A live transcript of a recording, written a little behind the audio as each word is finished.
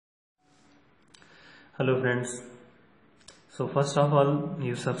Hello friends. So first of all,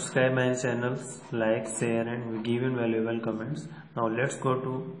 you subscribe my channels, like, share and give in valuable comments. Now let's go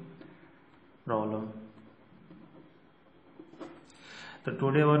to problem. So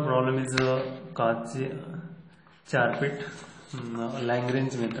today our problem is Charpit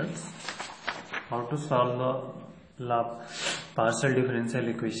Lagrange methods. How to solve the partial differential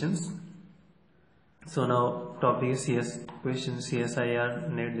equations. So now topic is question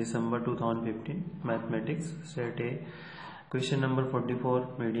CSIR NET December 2015 Mathematics SET-A question number 44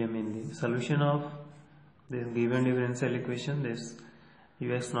 medium Hindi. Solution of this given differential equation, this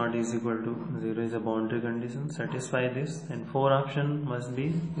ux not is equal to 0 is a boundary condition, satisfy this, and 4 option must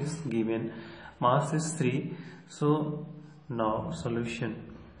be is given. Mass is 3. So now solution.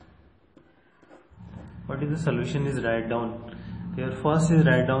 What is the solution is write down. Here first is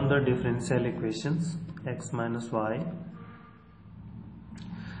write down the differential equations x minus y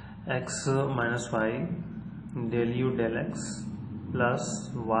del u del x plus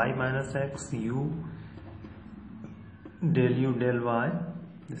y minus x u del u del y.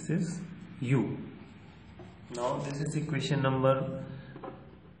 This is u. Now this is equation number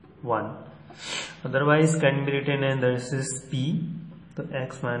 1. Otherwise can be written and this is p. So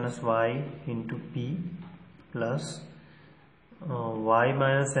x minus y into p plus y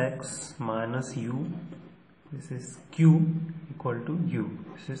minus x minus u, this is q equal to u.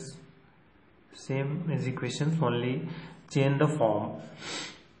 This is same as equations, only change the form.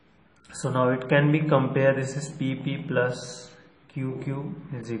 So now it can be compared. This is pp plus qq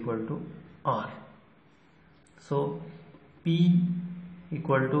is equal to r. So p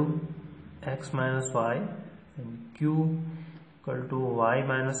equal to x minus y and q equal to y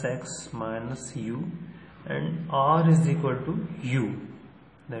minus x minus u, and r is equal to u,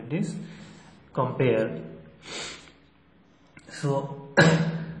 that is compare. So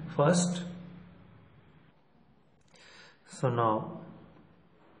first, so now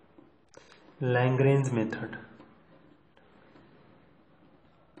Lagrange method.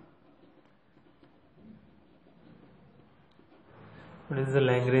 What is the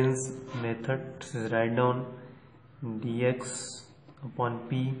Lagrange method? This is write down dx upon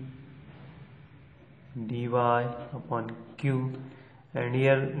p dy upon q, and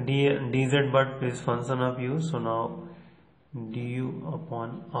here dz but is function of u, so now du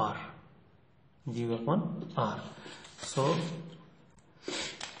upon r, so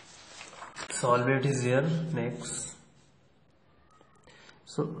solve it is here. Next,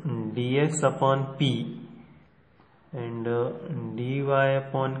 so dx upon p and dy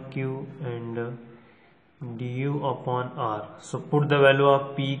upon q and du upon r, so put the value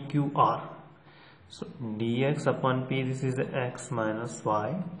of p, q, r. So dx upon p, this is x minus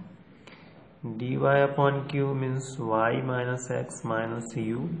y, dy upon q means y minus x minus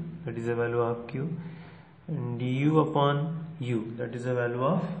u, that is the value of q, and du upon u, that is the value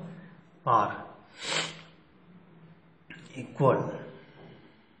of r, equal.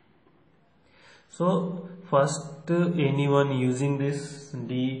 So first anyone using this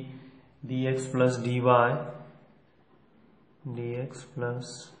dx plus dy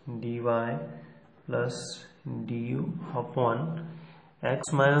plus du upon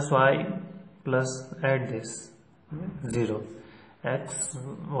x minus y plus add this 0, x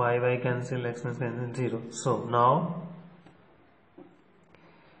y cancel, x minus cancel 0. So now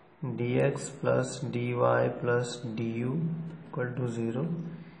dx plus dy plus du equal to 0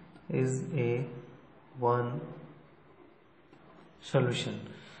 is a one solution.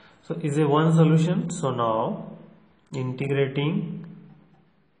 So is a one solution. So now integrating,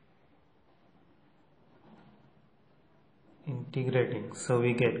 so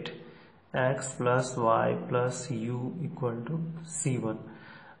we get x plus y plus u equal to c1,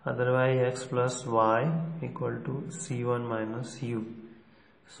 otherwise x plus y equal to c1 minus u.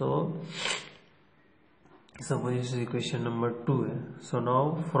 So suppose this is equation number 2. So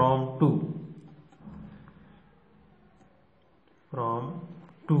now from 2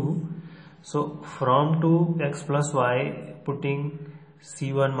 x plus y putting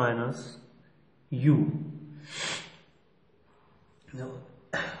c1 minus u. Now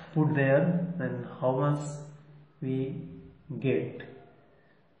put there, then how much we get?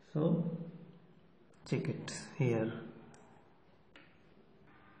 So check it here,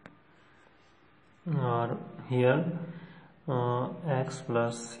 or here x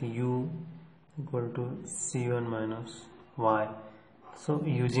plus u equal to c1 minus y. So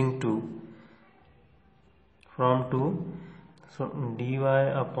using 2 from 2, so dy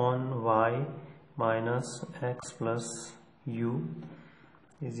upon y minus x plus u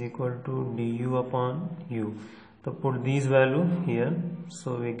is equal to du upon u. So put these value here,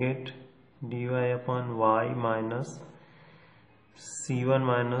 so we get dy upon y minus c1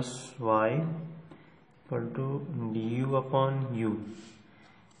 minus y equal to du upon u.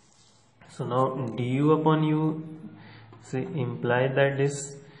 So now du upon u, say imply that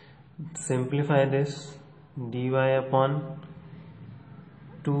this, simplify this, dy upon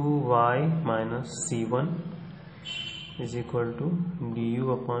 2y minus c1 is equal to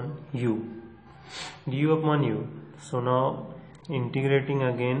du upon u. Du upon u. So now integrating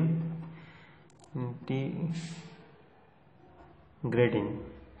again,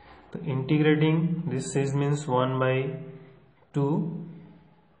 so integrating this is means 1 by 2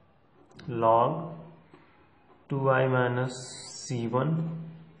 log 2y minus c1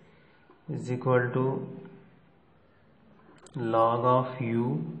 is equal to log of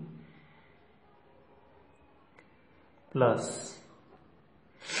u plus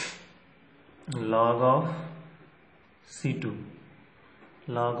log of c2,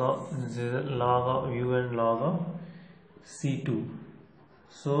 log of u and log of c2.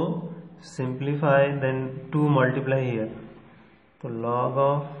 So simplify, then 2 multiply here, so log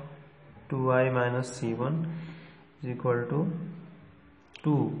of 2y minus c1 is equal to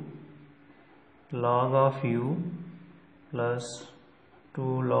 2 log of u plus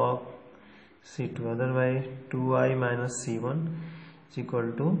 2 log c2, otherwise 2y minus c1 is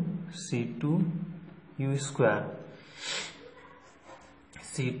equal to c2 u square,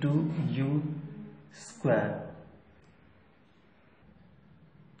 c2 u square.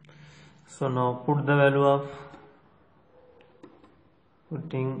 So now put the value of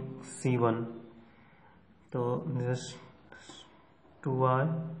putting c1, so this is 2y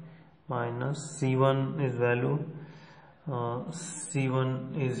minus c1 is value, c1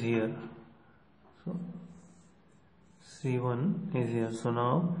 is here, so c1 is here. So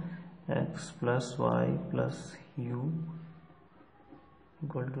now x plus y plus u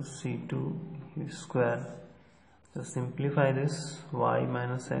equal to c2 u square. So simplify this, y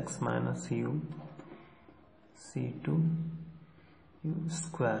minus x minus u, c2 u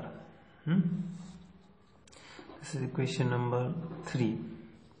square. This is equation number 3.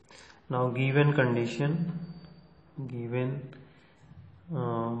 Now given condition, given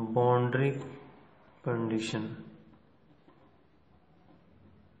boundary condition,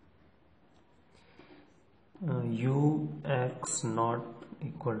 ux not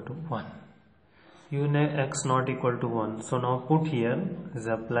equal to 1, ux not equal to 1. So now put here is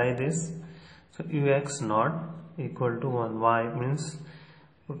apply this, so ux not equal to 1, y means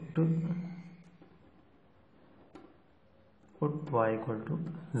put y equal to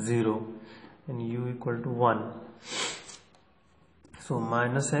 0 and u equal to 1. So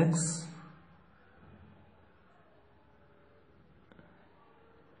minus x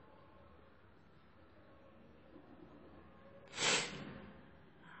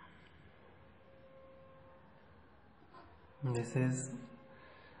this is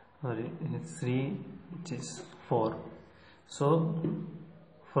 3 which is 4. So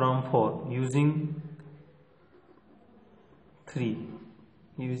from 4 using 3,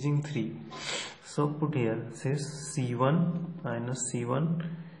 so put here says c1 minus c1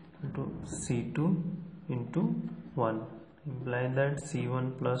 into c2 into 1, imply that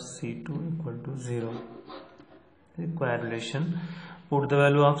c1 plus c2 equal to 0. The correlation, put the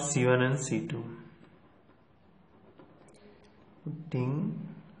value of c1 and c2, putting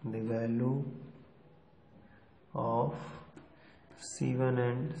the value of c1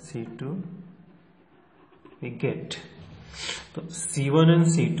 and c2 we get. So c1 and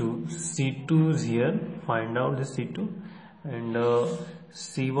c2 is here, find out the c2, and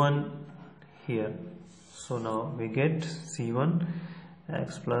c1 here. So now we get c1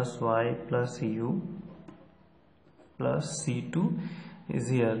 x plus y plus u plus c2 is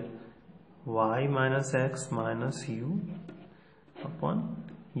here, y minus x minus u upon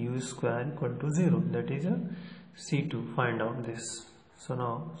u square equal to 0, that is a c2. Find out this. So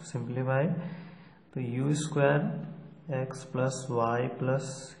now simplify, the u square x plus y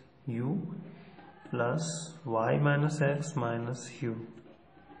plus u plus y minus x minus u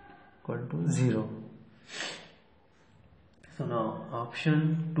equal to 0. So now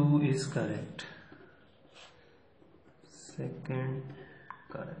option 2 is correct, second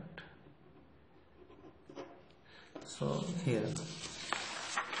correct. So here,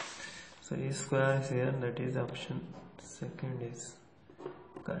 so a square is here, that is option second is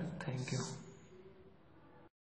correct. Thank you.